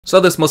So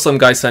this Muslim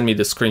guy sent me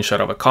this screenshot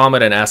of a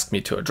comment and asked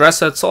me to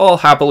address it, so I'll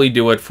happily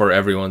do it for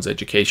everyone's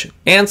education.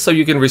 And so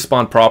you can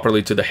respond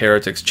properly to the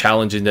heretics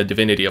challenging the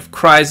divinity of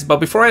Christ, but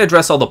before I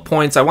address all the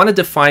points, I want to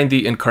define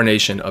the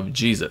incarnation of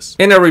Jesus.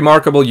 In a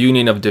remarkable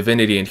union of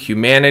divinity and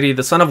humanity,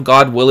 the Son of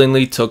God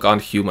willingly took on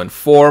human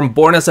form,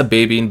 born as a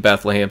baby in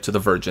Bethlehem to the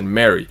Virgin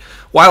Mary.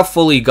 While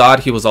fully God,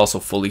 he was also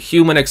fully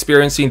human,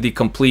 experiencing the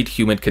complete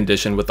human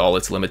condition with all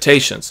its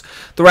limitations.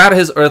 Throughout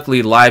his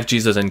earthly life,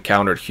 Jesus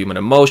encountered human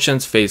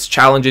emotions, faced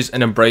challenges,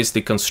 and embraced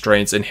the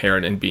constraints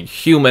inherent in being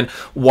human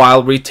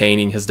while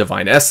retaining his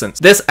divine essence.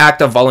 This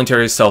act of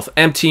voluntary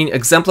self-emptying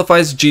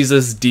exemplifies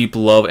Jesus' deep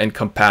love and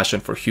compassion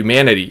for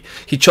humanity.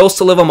 He chose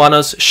to live among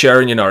us,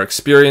 sharing in our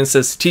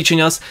experiences, teaching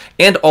us,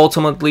 and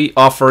ultimately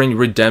offering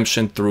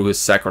redemption through his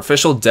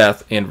sacrificial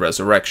death and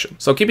resurrection.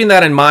 So keeping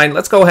that in mind,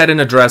 let's go ahead and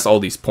address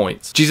all these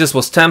points. Jesus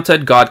was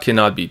tempted, God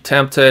cannot be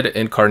tempted.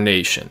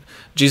 Incarnation.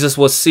 Jesus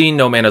was seen,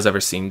 no man has ever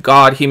seen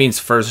God. He means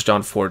 1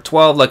 John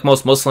 4:12. Like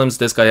most Muslims,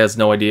 this guy has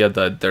no idea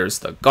that there's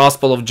the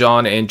Gospel of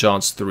John and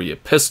John's 3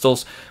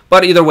 epistles.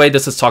 But either way,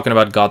 this is talking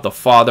about God the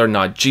Father,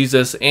 not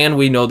Jesus, and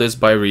we know this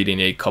by reading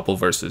a couple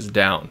verses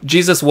down.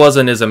 Jesus was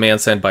and is a man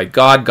sent by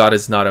God. God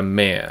is not a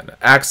man.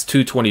 Acts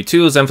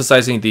 2:22 is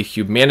emphasizing the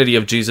humanity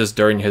of Jesus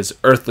during his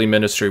earthly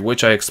ministry,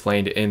 which I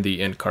explained in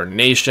the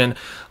Incarnation.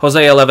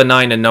 Hosea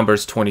 11:9 and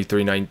Numbers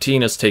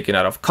 23:19 is taken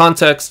out of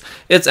context.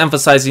 It's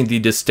emphasizing the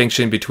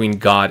distinction between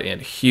God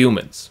and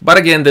humans. But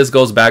again, this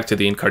goes back to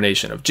the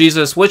incarnation of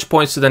Jesus, which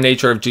points to the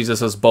nature of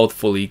Jesus as both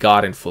fully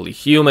God and fully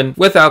human,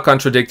 without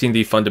contradicting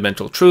the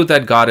fundamental truth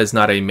that God is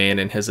not a man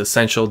in his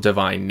essential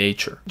divine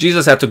nature.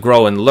 Jesus had to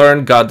grow and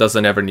learn. God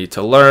doesn't ever need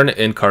to learn.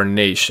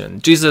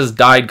 Incarnation. Jesus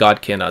died.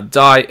 God cannot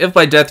die. If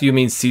by death you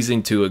mean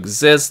ceasing to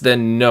exist,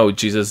 then no,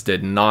 Jesus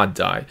did not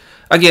die.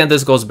 Again,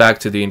 this goes back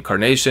to the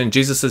incarnation.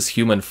 Jesus'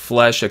 human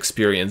flesh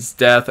experienced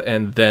death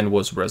and then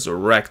was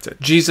resurrected.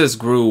 Jesus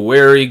grew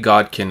weary.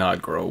 God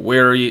cannot grow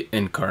weary.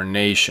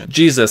 Incarnation.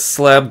 Jesus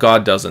slept.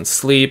 God doesn't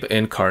sleep.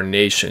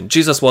 Incarnation.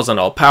 Jesus wasn't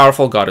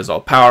all-powerful. God is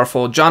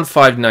all-powerful. John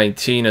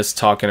 5:19 is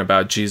talking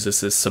about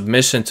Jesus'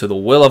 submission to the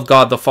will of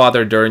God the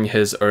Father during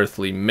his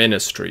earthly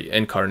ministry.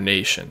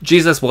 Incarnation.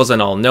 Jesus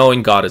wasn't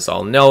all-knowing. God is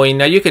all-knowing.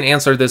 Now you can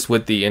answer this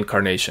with the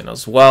incarnation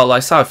as well. I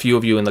saw a few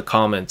of you in the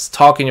comments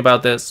talking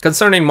about this.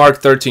 Concerning Mark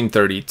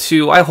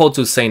 13:32, I hold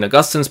to St.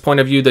 Augustine's point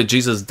of view that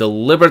Jesus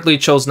deliberately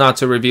chose not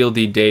to reveal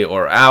the day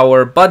or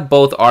hour, but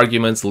both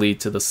arguments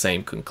lead to the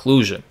same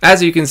conclusion.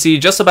 As you can see,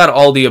 just about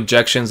all the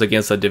objections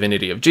against the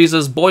divinity of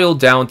Jesus boil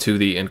down to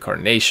the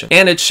incarnation,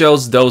 and it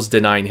shows those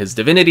denying his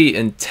divinity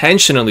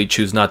intentionally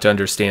choose not to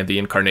understand the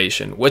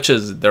incarnation, which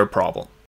is their problem.